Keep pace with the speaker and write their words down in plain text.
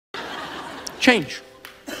Change.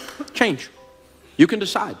 Change. You can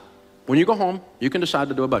decide. When you go home, you can decide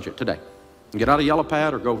to do a budget today. Get out a yellow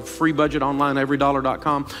pad or go free budget online,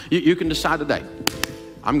 everydollar.com. You can decide today.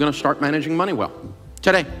 I'm going to start managing money well.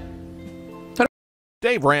 Today.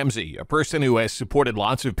 Dave Ramsey, a person who has supported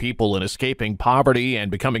lots of people in escaping poverty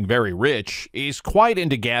and becoming very rich, is quite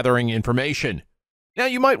into gathering information. Now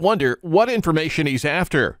you might wonder what information he's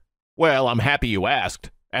after. Well, I'm happy you asked,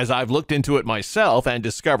 as I've looked into it myself and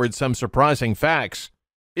discovered some surprising facts.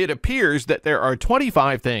 It appears that there are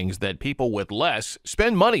 25 things that people with less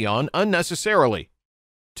spend money on unnecessarily.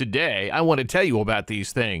 Today, I want to tell you about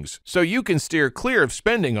these things so you can steer clear of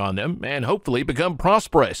spending on them and hopefully become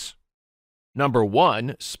prosperous. Number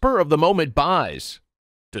 1, spur-of-the-moment buys.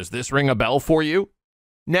 Does this ring a bell for you?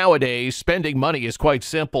 Nowadays, spending money is quite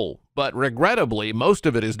simple, but regrettably, most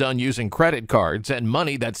of it is done using credit cards and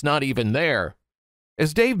money that's not even there.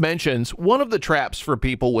 As Dave mentions, one of the traps for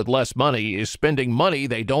people with less money is spending money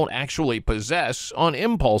they don't actually possess on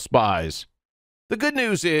impulse buys. The good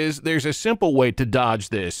news is there's a simple way to dodge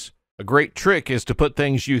this. A great trick is to put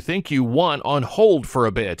things you think you want on hold for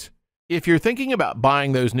a bit. If you're thinking about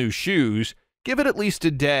buying those new shoes, give it at least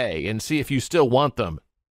a day and see if you still want them.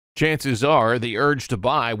 Chances are the urge to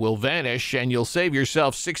buy will vanish and you'll save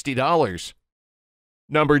yourself $60.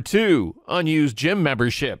 Number 2, unused gym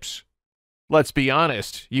memberships. Let's be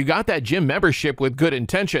honest, you got that gym membership with good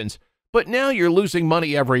intentions, but now you're losing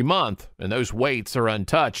money every month and those weights are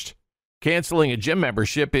untouched. Canceling a gym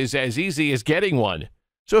membership is as easy as getting one.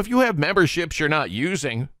 So if you have memberships you're not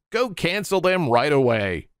using, go cancel them right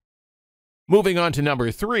away. Moving on to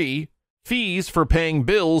number 3, fees for paying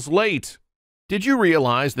bills late. Did you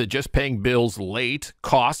realize that just paying bills late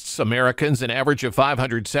costs Americans an average of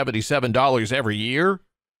 $577 every year?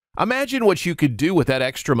 Imagine what you could do with that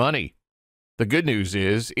extra money. The good news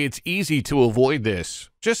is it's easy to avoid this.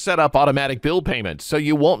 Just set up automatic bill payments so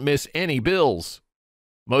you won't miss any bills.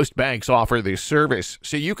 Most banks offer this service,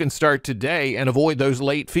 so you can start today and avoid those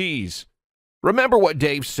late fees. Remember what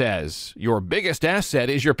Dave says, your biggest asset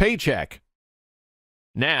is your paycheck.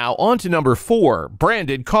 Now, on to number 4,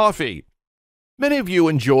 branded coffee. Many of you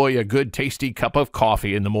enjoy a good tasty cup of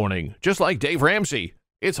coffee in the morning, just like Dave Ramsey.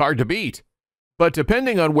 It's hard to beat. But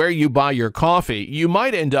depending on where you buy your coffee, you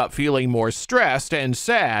might end up feeling more stressed and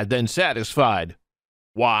sad than satisfied.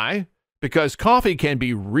 Why? Because coffee can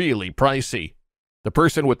be really pricey. The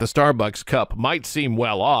person with the Starbucks cup might seem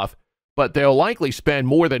well off, but they'll likely spend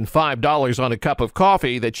more than $5 on a cup of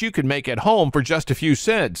coffee that you can make at home for just a few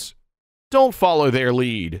cents. Don't follow their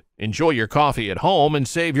lead. Enjoy your coffee at home and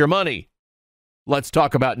save your money. Let's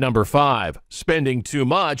talk about number 5, spending too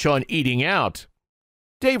much on eating out.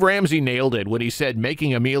 Dave Ramsey nailed it when he said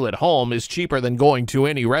making a meal at home is cheaper than going to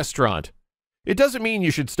any restaurant. It doesn't mean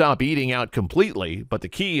you should stop eating out completely, but the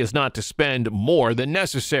key is not to spend more than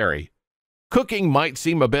necessary. Cooking might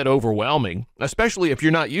seem a bit overwhelming, especially if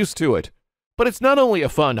you're not used to it. But it's not only a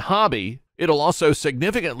fun hobby, it'll also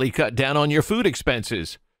significantly cut down on your food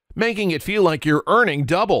expenses, making it feel like you're earning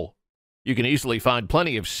double. You can easily find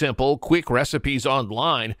plenty of simple, quick recipes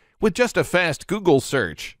online with just a fast Google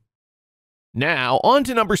search. Now, on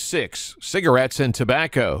to number 6, cigarettes and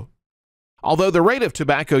tobacco. Although the rate of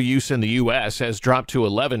tobacco use in the U.S. has dropped to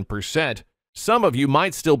 11%, some of you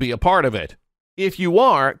might still be a part of it. If you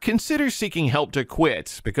are, consider seeking help to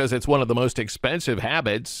quit because it's one of the most expensive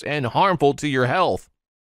habits and harmful to your health.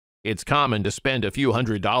 It's common to spend a few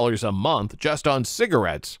 $100s a month just on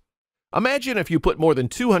cigarettes. Imagine if you put more than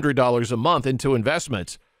 $200 a month into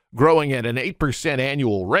investments, growing at an 8%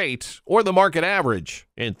 annual rate, or the market average.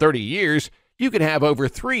 In 30 years, you could have over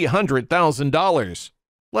 $300,000.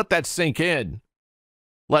 Let that sink in.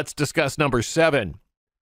 Let's discuss number 7,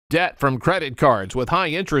 debt from credit cards with high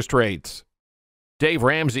interest rates. Dave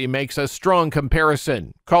Ramsey makes a strong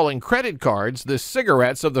comparison, calling credit cards the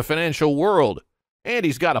cigarettes of the financial world. And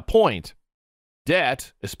he's got a point.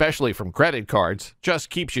 Debt, especially from credit cards,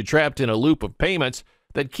 just keeps you trapped in a loop of payments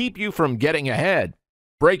that keep you from getting ahead.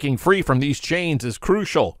 Breaking free from these chains is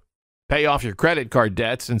crucial. Pay off your credit card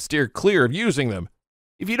debts and steer clear of using them.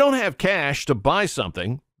 If you don't have cash to buy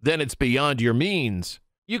something, then it's beyond your means.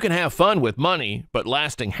 You can have fun with money, but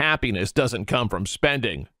lasting happiness doesn't come from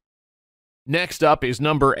spending. Next up is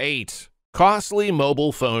number 8, costly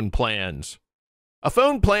mobile phone plans. A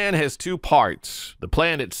phone plan has 2 parts, the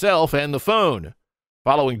plan itself and the phone.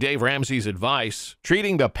 Following Dave Ramsey's advice,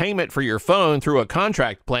 treating the payment for your phone through a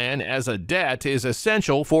contract plan as a debt is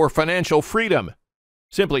essential for financial freedom.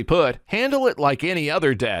 Simply put, handle it like any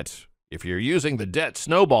other debt. If you're using the debt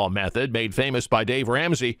snowball method made famous by Dave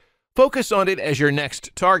Ramsey, focus on it as your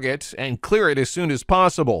next target and clear it as soon as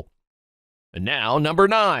possible. And now, number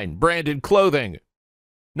 9, branded clothing.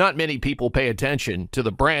 Not many people pay attention to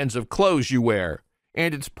the brands of clothes you wear,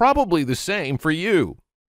 and it's probably the same for you.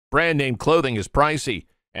 Brand name clothing is pricey,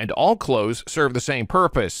 and all clothes serve the same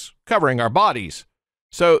purpose, covering our bodies.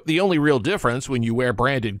 So the only real difference when you wear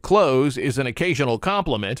branded clothes is an occasional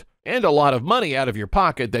compliment and a lot of money out of your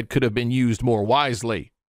pocket that could have been used more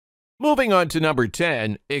wisely. Moving on to number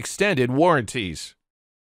 10, extended warranties.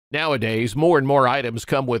 Nowadays, more and more items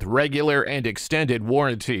come with regular and extended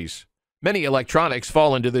warranties. Many electronics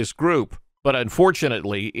fall into this group, but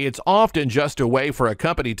unfortunately, it's often just a way for a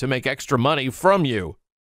company to make extra money from you.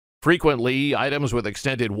 Frequently, items with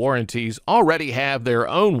extended warranties already have their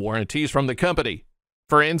own warranties from the company.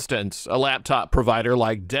 For instance, a laptop provider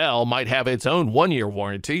like Dell might have its own 1-year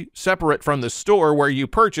warranty, separate from the store where you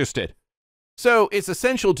purchased it. So it's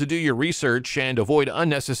essential to do your research and avoid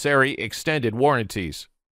unnecessary extended warranties.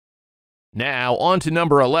 Now, on to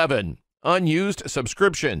number 11, unused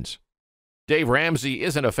subscriptions. Dave Ramsey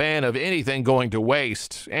isn't a fan of anything going to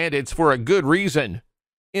waste, and it's for a good reason.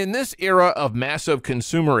 In this era of massive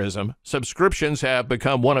consumerism, subscriptions have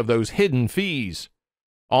become one of those hidden fees.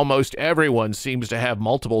 Almost everyone seems to have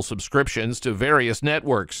multiple subscriptions to various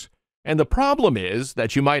networks, and the problem is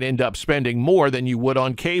that you might end up spending more than you would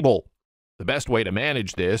on cable. The best way to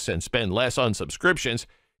manage this and spend less on subscriptions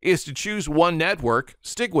is to choose one network,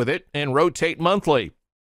 stick with it, and rotate monthly.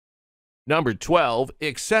 Number 12,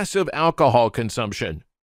 excessive alcohol consumption.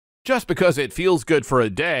 Just because it feels good for a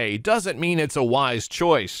day doesn't mean it's a wise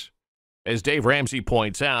choice. As Dave Ramsey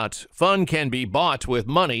points out, fun can be bought with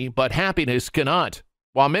money, but happiness cannot.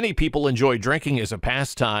 While many people enjoy drinking as a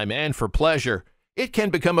pastime and for pleasure, it can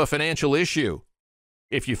become a financial issue.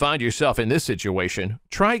 If you find yourself in this situation,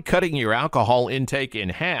 try cutting your alcohol intake in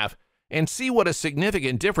half and see what a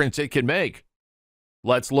significant difference it can make.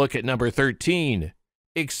 Let's look at number 13.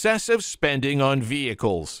 Excessive spending on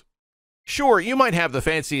vehicles. Sure, you might have the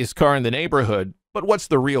fanciest car in the neighborhood, but what's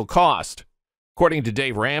the real cost? According to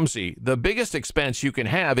Dave Ramsey, the biggest expense you can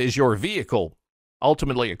have is your vehicle.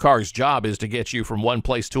 Ultimately, a car's job is to get you from one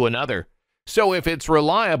place to another. So if it's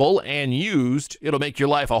reliable and used, it'll make your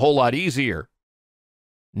life a whole lot easier.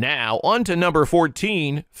 Now, on to number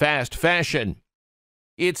 14, fast fashion.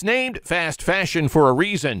 It's named fast fashion for a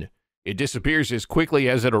reason. It disappears as quickly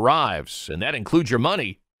as it arrives, and that includes your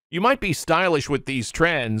money. You might be stylish with these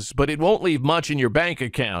trends, but it won't leave much in your bank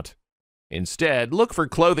account. Instead, look for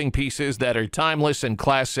clothing pieces that are timeless and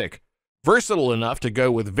classic, versatile enough to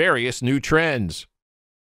go with various new trends.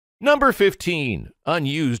 Number 15,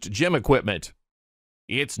 unused gym equipment.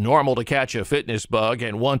 It's normal to catch a fitness bug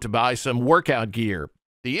and want to buy some workout gear.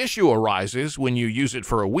 The issue arises when you use it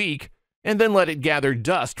for a week and then let it gather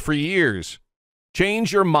dust for years.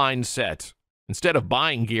 Change your mindset. Instead of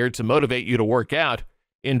buying gear to motivate you to work out,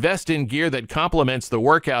 invest in gear that complements the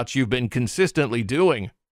workouts you've been consistently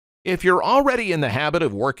doing. If you're already in the habit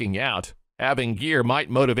of working out, having gear might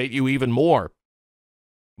motivate you even more.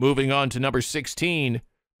 Moving on to number 16,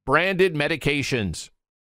 branded medications.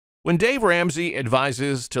 When Dave Ramsey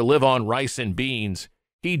advises to live on rice and beans,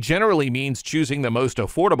 he generally means choosing the most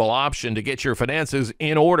affordable option to get your finances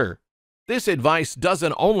in order. This advice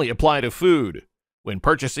doesn't only apply to food. When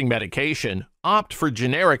purchasing medication, opt for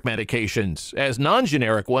generic medications, as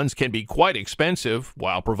non-generic ones can be quite expensive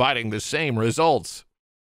while providing the same results.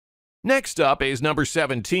 Next up is number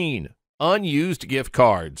 17, unused gift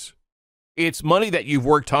cards. It's money that you've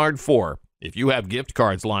worked hard for. If you have gift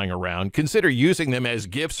cards lying around, consider using them as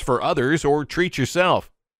gifts for others or treat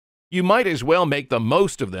yourself. You might as well make the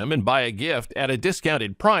most of them and buy a gift at a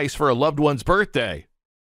discounted price for a loved one's birthday.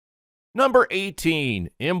 Number 18,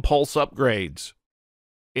 impulse upgrades.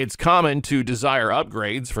 It's common to desire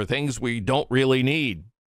upgrades for things we don't really need.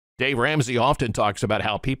 Dave Ramsey often talks about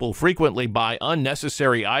how people frequently buy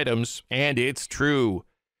unnecessary items, and it's true.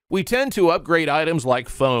 We tend to upgrade items like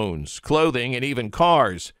phones, clothing, and even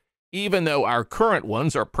cars, even though our current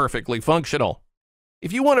ones are perfectly functional.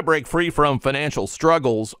 If you want to break free from financial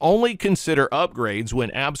struggles, only consider upgrades when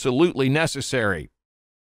absolutely necessary.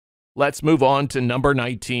 Let's move on to number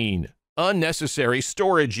 19, unnecessary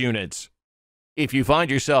storage units. If you find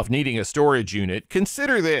yourself needing a storage unit,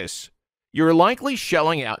 consider this. You're likely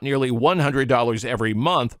shelling out nearly $100 every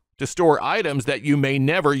month to store items that you may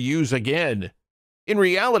never use again. In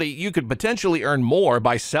reality, you could potentially earn more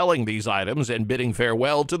by selling these items and bidding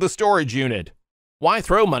farewell to the storage unit. Why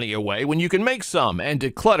throw money away when you can make some and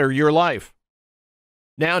declutter your life?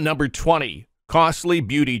 Now, number 20, costly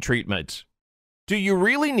beauty treatments. Do you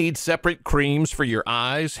really need separate creams for your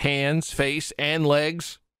eyes, hands, face, and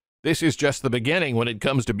legs? This is just the beginning when it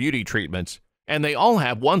comes to beauty treatments, and they all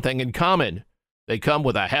have one thing in common. They come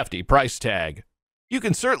with a hefty price tag. You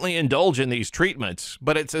can certainly indulge in these treatments,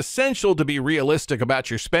 but it's essential to be realistic about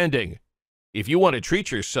your spending. If you want to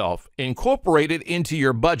treat yourself, incorporate it into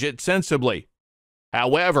your budget sensibly.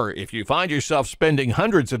 However, if you find yourself spending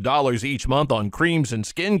hundreds of dollars each month on creams and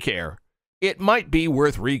skincare, it might be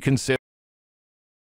worth reconsidering.